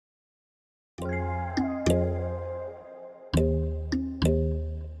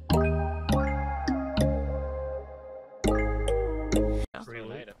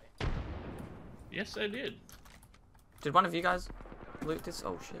Yes, they did. Did one of you guys loot this?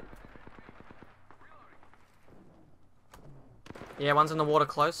 Oh shit. Yeah, one's in the water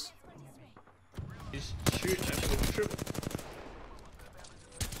close. He's shooting at the triple.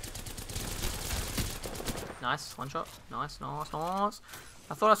 Nice, one shot. Nice, nice, nice.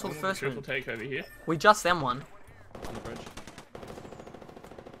 I thought I saw the first triple one. take over here. We just them one. On the bridge.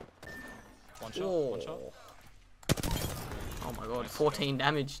 One shot, Oh. one shot. Oh my god, 14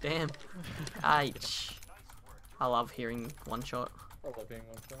 damage, damn. H. I love hearing one shot. Probably being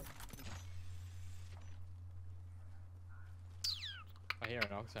one shot. I hear an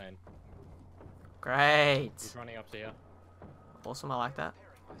octane. Great. He's running up to here. Awesome, I like that.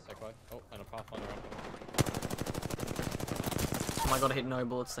 Segue. Oh, and a pathfinder up. Oh my god, I hit no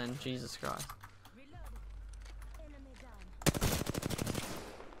bullets then. Jesus Christ.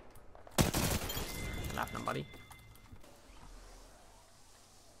 What happened, buddy?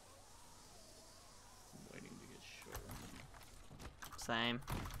 Waiting to get shot. Same.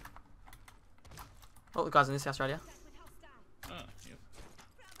 Oh, the guy's in this house right here. Ah, yep.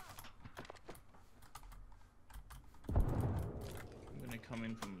 I'm gonna come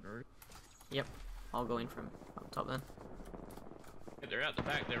in from the roof. Yep, I'll go in from up top then. Yeah, they're out the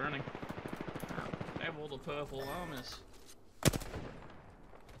back, they're running. They have all the purple armors.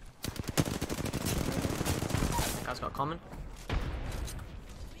 Guy's got common.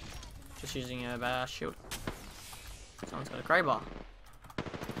 Just using a shield. Someone's got a KRAYBER.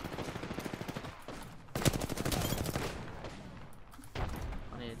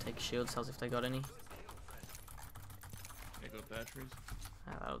 I need to take shield cells if they got any. They got batteries.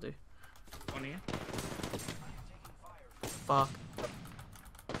 Ah, that'll do. One here. Fuck.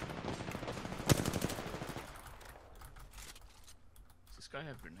 Does this guy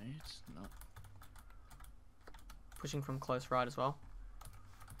have grenades? No. Pushing from close right as well.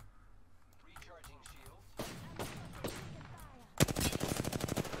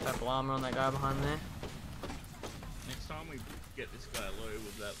 Purple armor on that guy behind there. Next time we get this guy low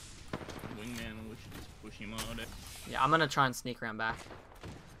with that wingman, we should just push him out. Yeah, I'm gonna try and sneak around back.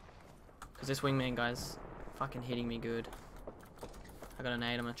 Cause this wingman guy's fucking hitting me good. I got a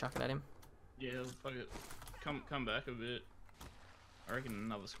nade, I'm gonna chuck it at him. Yeah, fuck it. Come back a bit. I reckon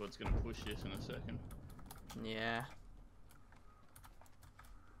another squad's gonna push this in a second. Yeah.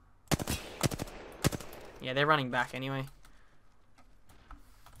 Yeah, they're running back anyway.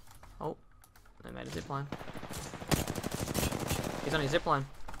 Oh, they made a zipline. He's on his zipline.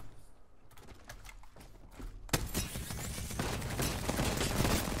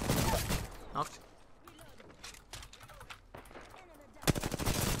 Knocked.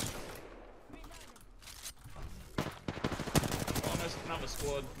 Oh, there's another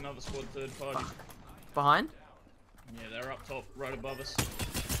squad, third party. Fuck. Behind? Yeah, they're up top, right above us.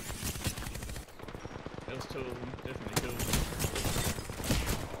 There was two of them, definitely two of them.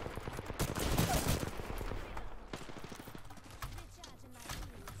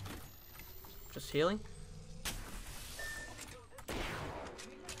 Just healing.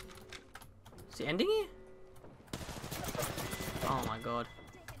 Is he ending here? Oh my god.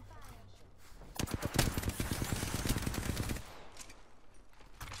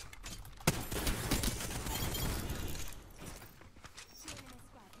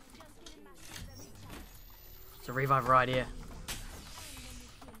 It's a revive right here.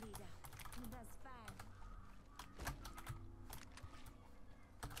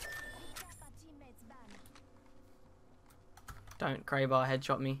 Don't KRAYBER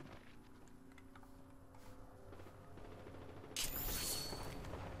headshot me.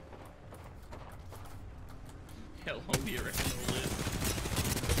 How long do you reckon they'll live?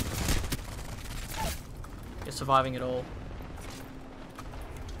 You're surviving it all.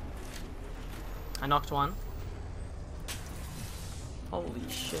 I knocked one. Holy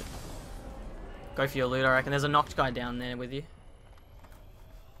shit. Go for your loot, I reckon. There's a knocked guy down there with you.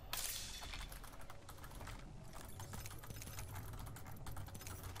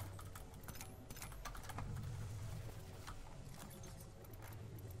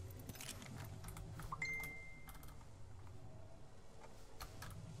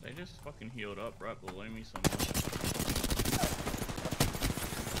 They just fucking healed up right below me somewhere.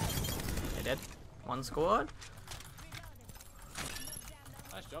 They're dead. One squad.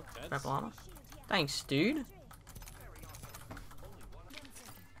 Nice job, Tedds. Purple armor. Thanks, dude.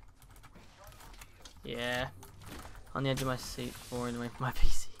 Yeah. On the edge of my seat, falling away from my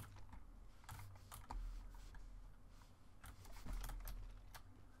PC.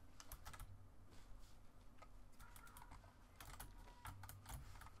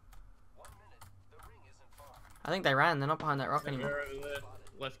 I think they ran. They're not behind that rock anymore. They're over there.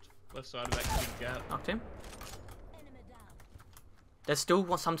 Left. Left side of that big gap. Knocked him. There's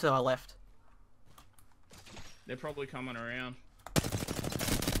still some to our left. They're probably coming around.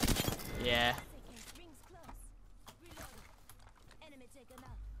 Yeah.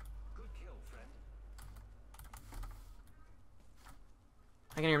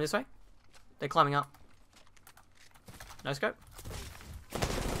 I can hear him this way. They're climbing up. No scope.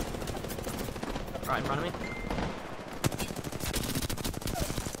 Right in front of me.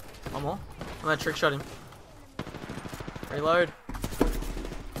 One more. I'm gonna trick shot him. Reload.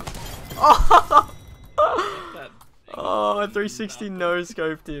 Oh! Oh, 360 no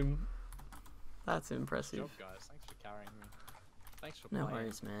scoped him. That's impressive. Good job, guys. Thanks for carrying me. Thanks for No playing.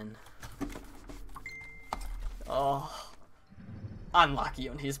 worries, man. Oh, unlucky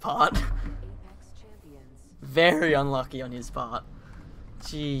on his part. Very unlucky on his part.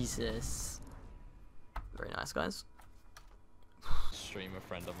 Jesus. Very nice, guys. Streamer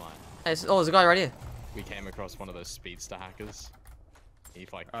friend of mine. Hey, oh, there's a guy right here. We came across one of those speedster hackers. He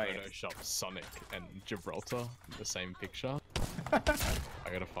like photoshopped Sonic and Gibraltar in the same picture. I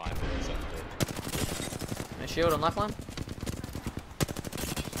gotta find it and send it. No shield on lifeline.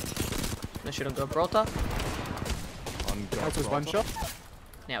 No shield on Gibraltar. On That was one shot.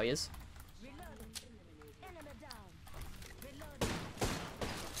 Now he is.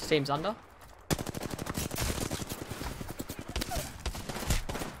 His team's under.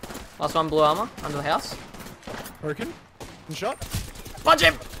 Last one, blue armor, under the house. Broken. One shot. Punch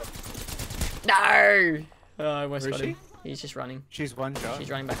him! No! I almost Where got is him. He's just running. She's one shot. She's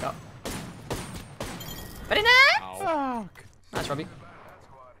running back up. But in Ow. Fuck. Nice, Robbie.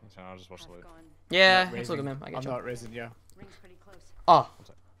 So I'll just watch the loot. Yeah, Not let's look at him. I I'm get you. not resin, yeah. Oh,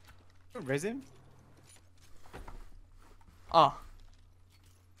 Resin? oh.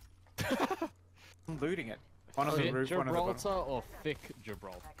 I'm looting it. One on Oh, the yeah. roof, one on the Gibraltar bottom. or thick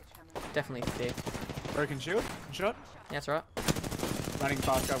Gibraltar? Definitely thick. Broken shield. One shot. Yeah, that's right. Running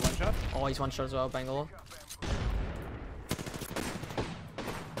past guy, one shot. Oh, he's one shot as well, Bangalore.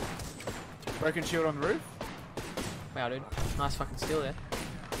 Broken shield on the roof. Wow, dude. Nice fucking steal there.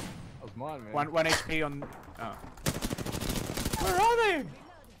 That was mine, man. One HP on. Oh. Where are they?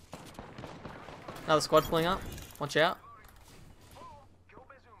 Another squad pulling up. Watch out.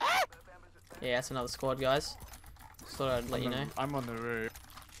 Yeah, that's another squad, guys. Just thought I'd let you know. I'm on the roof.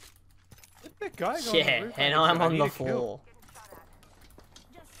 Let that guy go on Yeah, the roof. and I I'm on need the a kill. floor.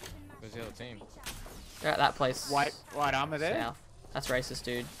 Where's the other team? They're at that place. White armor there. South. That's racist,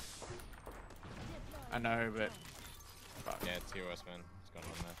 dude. I know, but Yeah, TOS, man. What's going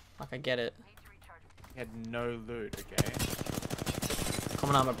on there? Like, I get it. he had no loot. Okay.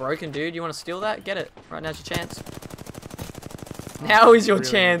 Common armor broken, dude. You want to steal that? Get it. Right now's your chance. Now is your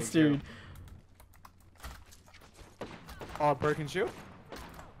Really chance, need to dude. Oh, broken shield.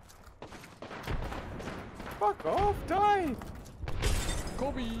 Fuck off! Die.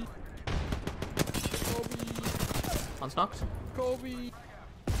 Kobe! Kobe! One's knocked. Kobe!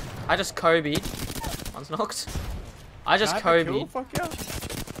 I just Kobe'd. One's knocked. I just Can I have a Kobe. kill? Fuck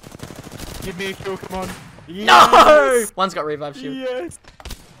yeah. Give me a kill, come on. No! Yes! One's got revive shield. Yes!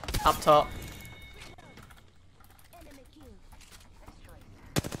 Up top.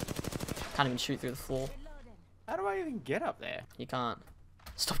 Can't even shoot through the floor. How do I even get up there? You can't.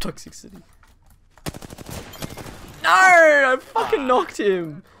 Stop toxicity. No! I fucking knocked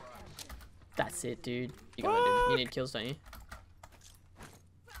him. That's it, dude. You got it, dude. You need kills, don't you?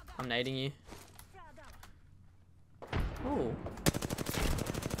 I'm nading you. Ooh.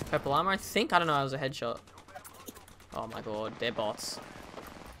 Purple armor, I think. I don't know. It was a headshot. Oh my god, they're bots.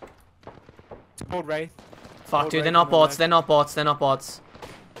 Bald Wraith. Fuck, Bald dude, they're Wraith not on the bots. left. They're not bots. They're not bots.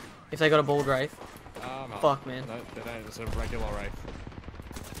 If they got a bald wraith. No. Fuck, man. They don't. It's a regular wraith.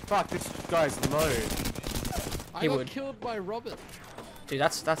 Fuck, this guy's low. He would. Killed by Robert. Dude,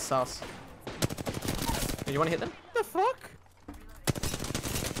 that's sus. Do you want to hit them? What the fuck?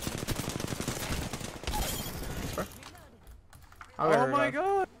 Oh my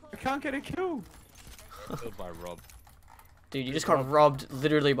god! I can't get a kill. Killed by Rob. Dude, you just got robbed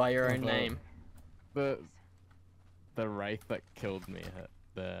literally by your own Uh-huh. name. The wraith that killed me,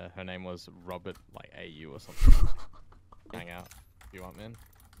 her name was Robert, like AU or something. Hang out. You want, man?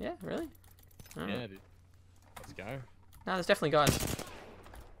 Yeah, really? Alright. Yeah, dude. Let's go. No, there's definitely guys.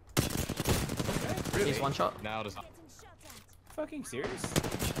 Really? He's one shot. Now does. Fucking serious?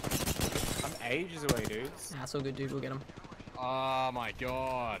 I'm ages away, dudes. Nah, it's all good, dude. We'll get him. Oh my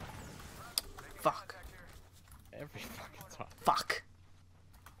god. Fuck. Every fucking time. Fuck.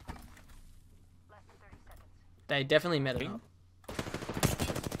 They definitely met it up.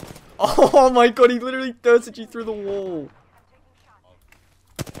 Oh my god, he literally thirsted you through the wall.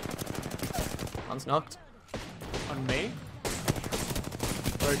 One's knocked. On me.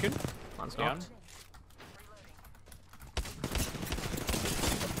 Broken. One's Down. knocked.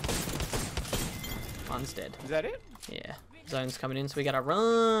 One's dead. Is that it? Yeah. Zone's coming in, so we gotta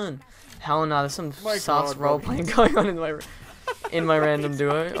run. Hell no, there's some My sus God, role Robbie. playing going on in my random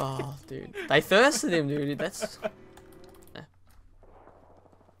duo. Oh, dude. They thirsted him, dude. That's. Yeah.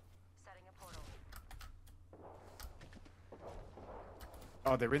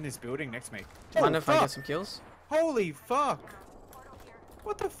 Oh, they're in this building next to me. Mind Oh, if I get fuck. some kills? Holy fuck!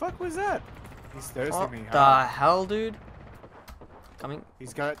 What the fuck was that? He's thirsting What me the hard. hell, dude? Coming.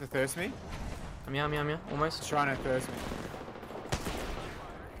 He's going to thirst me. I'm here. He's Almost. trying to thirst me.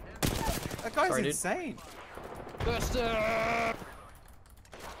 That guy's Sorry, dude. insane. Thirster!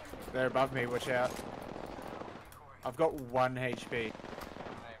 They're above me, watch out. I've got 1 HP. Give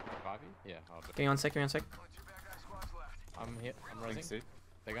Yeah, me 1 sec, I'm here. I'm Thanks, rising. dude.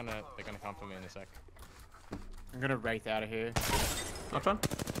 They're gonna come for me in a sec. I'm gonna wraith out of here. Knocked one.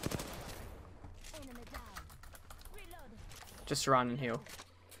 Just run and heal.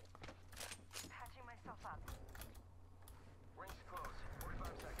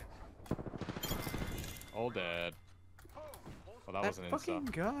 All dead. Well, that That wasn't fucking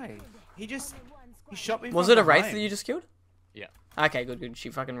insta. guy. He shot me Was from it a wraith behind. that you just killed? Yeah. Okay, good. She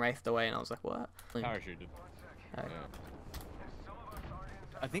fucking wraithed away, and I was like, what? Parachuted. Okay. Yeah.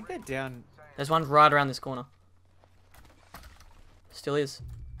 I think they're down. There's one right around this corner. Still is.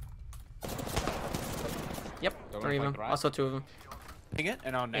 Yep, Don't 3 of wanna them. flank I right? saw 2 of them. Nading it,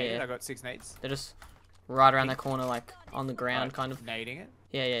 and I'll nade it. Yeah. I got 6 nades. They're just right around that corner, like on the ground, kind of. Nading it.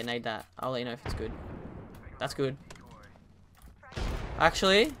 Yeah, nade that. I'll let you know if it's good. That's good.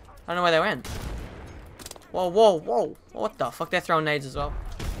 Actually, I don't know where they went. Whoa. What the fuck? They're throwing nades as well.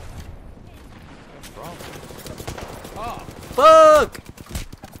 What's wrong? Oh! Fuck!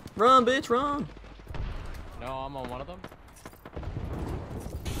 Run, bitch, run! No, I'm on one of them.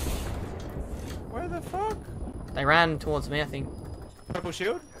 Where the fuck? They ran towards me, I think. Purple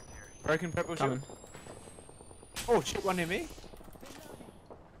shield? Broken purple Coming. shield? Oh shit, one near me.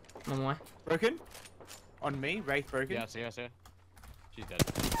 I'm on my way. Broken? On me, wraith broken. Yeah, I see her. She's dead.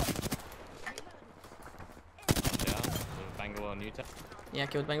 Down. There's a Bangalore new tech. Yeah,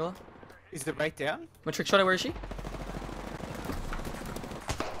 killed Bangalore. Is the wraith down? My trick shot, where is she?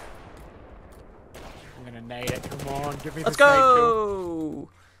 I'm gonna nade it. Come on, give me Let's this nade kill. go!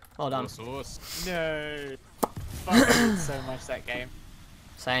 Well done. Sauce. No. Fuck, I hate so much that game.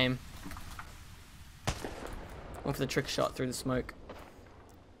 Same. Went for the trick shot through the smoke.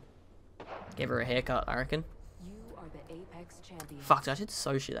 Gave her a haircut, I reckon. You are the Apex champion. Fuck, I did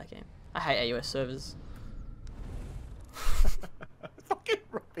so shit that game. I hate AUS servers. Fucking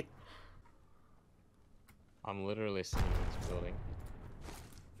Robbie. I'm literally sitting in this building.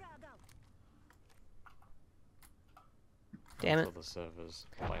 Damn it. All the servers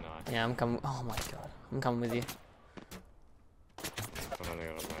play nice. Yeah, I'm coming. Oh my god. I'm coming with you. I've only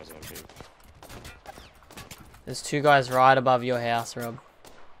got a nice MP. There's 2 guys right above your house, Rob.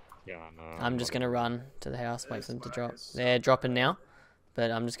 Yeah, I know. I'm just gonna run to the house, wait for them to drop. They're dropping now, but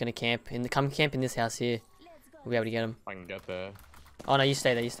I'm just gonna camp. Come camp in this house here. We'll be able to get them. I can get there. Oh no, you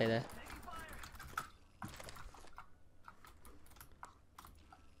stay there. Hit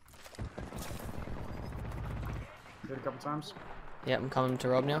a couple times. Yep, I'm coming to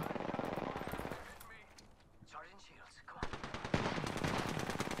Rob now.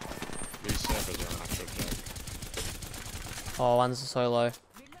 These servers are an actual joke. Oh, one's so low.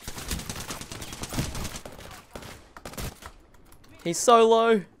 He's so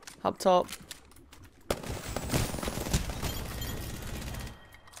low. Up top.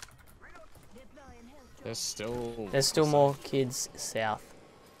 There's still... There's still more kids south.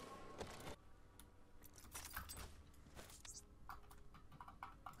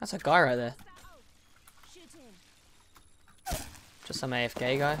 That's a guy right there. Just some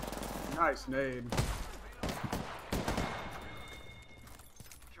AFK guy. Nice nade.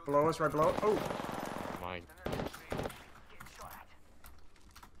 Below us, right below. Oh, My...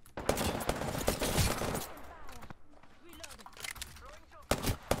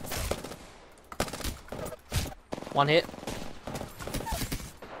 One hit.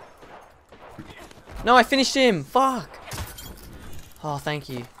 No, I finished him. Fuck. Oh, thank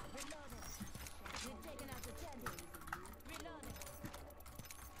you.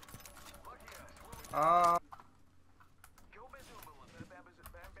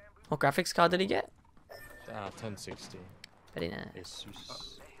 What graphics card did he get? 1060. Very nice.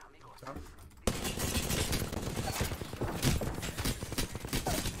 Jesus.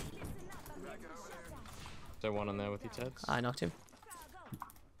 Is there one in there with you, Tedds? I knocked him.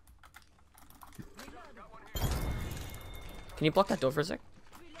 Can you block that door for a sec?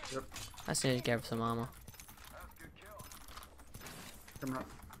 Yep. I just need to get some armor. Coming up.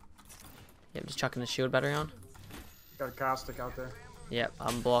 Yep, just chucking the shield battery on. Got a caustic out there. Yep,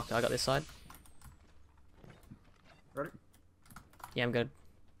 I'm blocked. I got this side. Ready? Yeah, I'm good.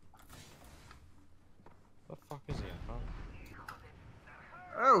 The fuck is he in front?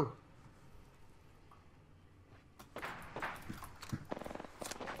 Oh!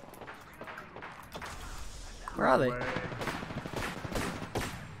 Where are they? No way.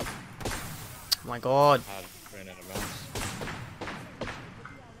 Oh my god. Ran out of mouse.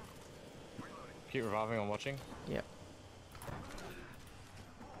 Keep reviving, I'm watching. Yep.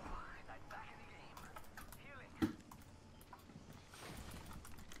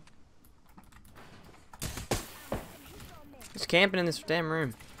 He's camping in this damn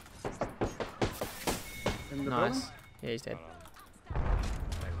room. In the Nice. building? Yeah, he's dead.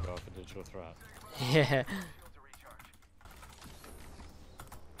 Thank God for digital threat. Yeah.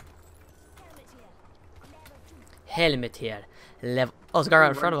 Helmet here. Level. Oh, there's a guy right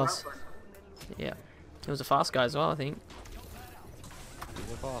in front of us. Yeah. He was a fast guy as well, I think.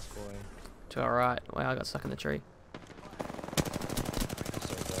 He's a fast boy. To our right. Wow, I got stuck in the tree. He's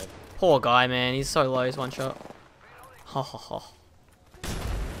so dead. Poor guy, man. He's so low. He's one shot. Ho ho ho.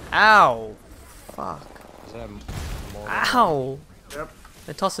 Ow. Fuck. Is there more than Ow. Yep.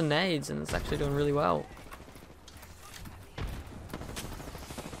 They're tossing nades and it's actually doing really well.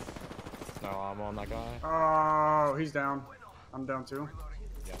 no armor on that guy? Oh, he's down. I'm down too.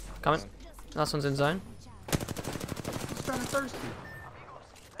 Yeah. Coming. Last one's in zone. He's kind of thirsty.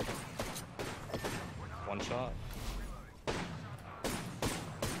 One shot.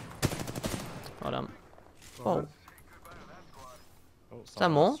 Well done. Well Oh. done. Oh, that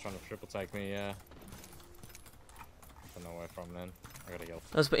more? someone's trying to triple take me, yeah. I don't know where from then. I gotta go.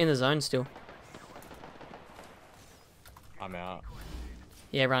 That was in the zone still. I'm out.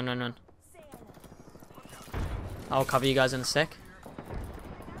 Yeah, run, run, run. I'll cover you guys in a sec.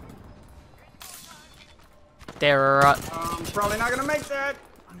 They're right. Probably not gonna make that.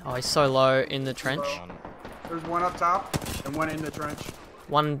 Oh, he's so low in the trench. One. There's one up top and one in the trench.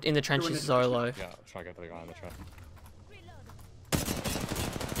 One in the trench Two in is the so trench. low. Yeah, I'll try to go for the guy in the trap.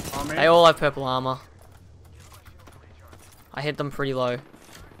 On me. They all have purple armor. I hit them pretty low.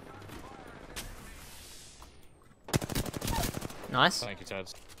 Nice. Thank you,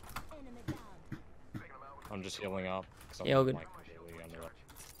 Tedds. I'm just healing up. 'Cause I'm, Yeah, all good. like, completely under it.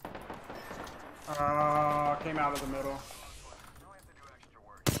 Came out of the middle.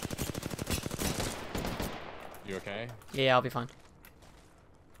 You okay? Yeah, I'll be fine.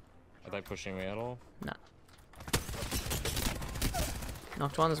 Are they pushing me at all? Nah.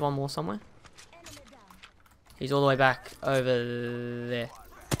 Knocked one. There's one more somewhere. He's all the way back over there.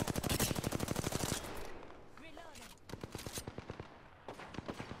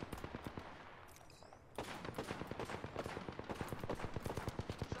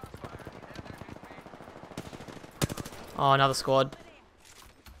 Oh, another squad.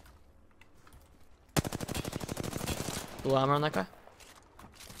 Blue armor on that guy.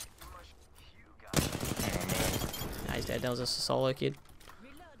 Hang on a minute. Nah, he's dead. That was just a solo kid.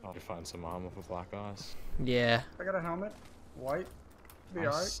 I'll find some armor for black guys. Yeah. I got a helmet. White. Be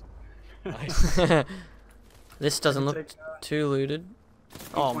alright. Nice. This doesn't look Take, too looted.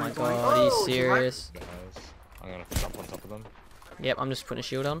 Oh my 20. god, Oh, he's it's serious. Guys, I'm gonna jump on top of them. Yep, I'm just putting a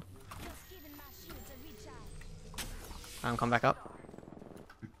shield on. I'm come back up.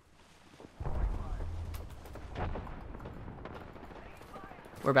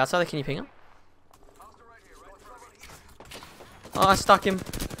 Whereabouts are they? Can you ping him? Oh, I stuck him.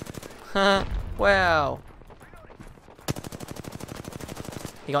 Wow.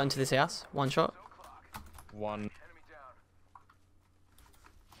 He got into this house. One shot. One.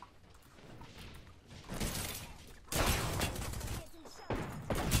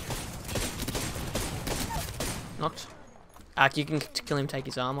 Knocked. You can kill him, take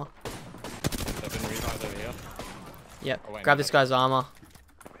his armor. They've been revived over here. Yep. Oh, wait, Grab no, this guy's armor.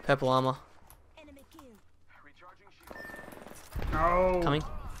 Purple armor. No. Coming.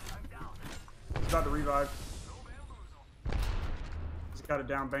 He's about to revive. He's got a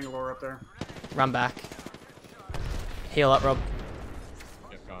down Bangalore up there. Run back. Heal up, Rob.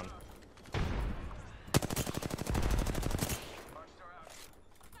 Yep, gone.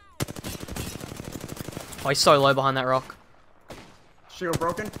 Oh, he's so low behind that rock. Shield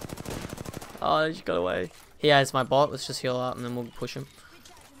broken. Oh, he just got away. He has my bot. Let's just heal up and then we'll push him.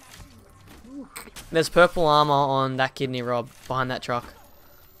 There's purple armor on that kidney, Rob, behind that truck.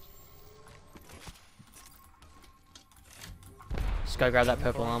 Just go grab that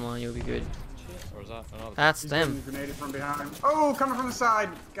purple armor and you'll be good. Where is that? Another That's He's them. getting grenaded from behind. Oh, coming from the side.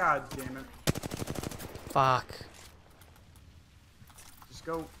 God damn it. Fuck. Just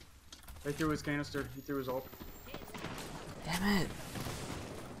go. They threw his canister. He threw his ult. Damn it.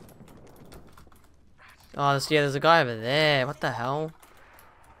 Oh, there's a guy over there. What the hell?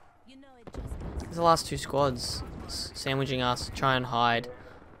 There's the last two squads sandwiching us. Try and hide.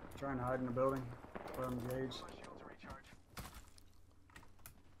 Trying to hide in the building. Or I'm engaged.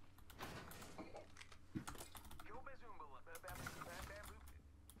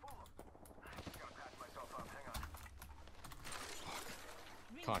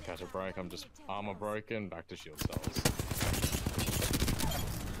 Can't catch a break. I'm just armor broken. Back to shield cells.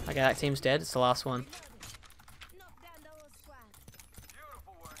 Okay, that team's dead. It's the last one.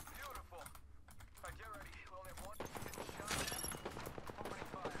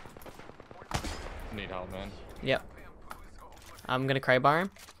 Need help, man. Yep. I'm gonna KRAYBER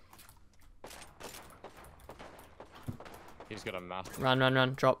him. He's got a math.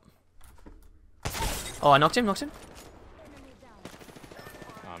 Run. Drop. Oh, I knocked him. I'm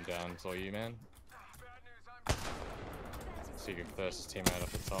down. It's all you, man. So you can thirst his teammate up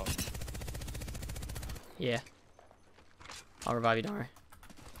the top. Yeah. I'll revive you, don't worry.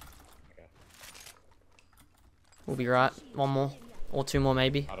 Okay. We'll be right. One more. Or two more,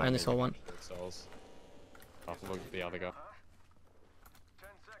 maybe. I I don't only need saw to one. shield cells. I'll have to look at the other guy.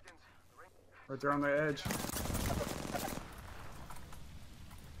 Right there on the edge.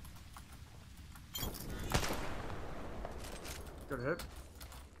 Good hit.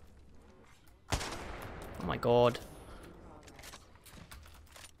 Oh my god.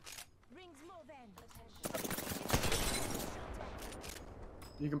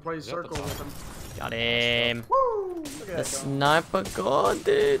 You can play Is that the circle top? with him. Got him. Woo! Look at The that going. sniper god,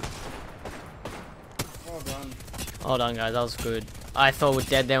 dude. Well done. Hold on, guys. That was good. I thought we were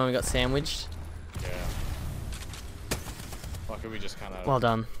dead there when we got sandwiched. Yeah. Like, we just kind of. Well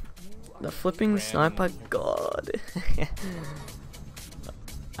done. The flipping Ran. sniper god.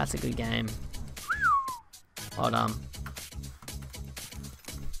 That's a good game. Well done.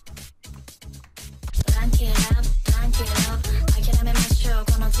 Rank it up, I can have a maestro,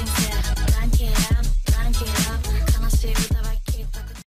 gonna think that. Rank it up, can't I see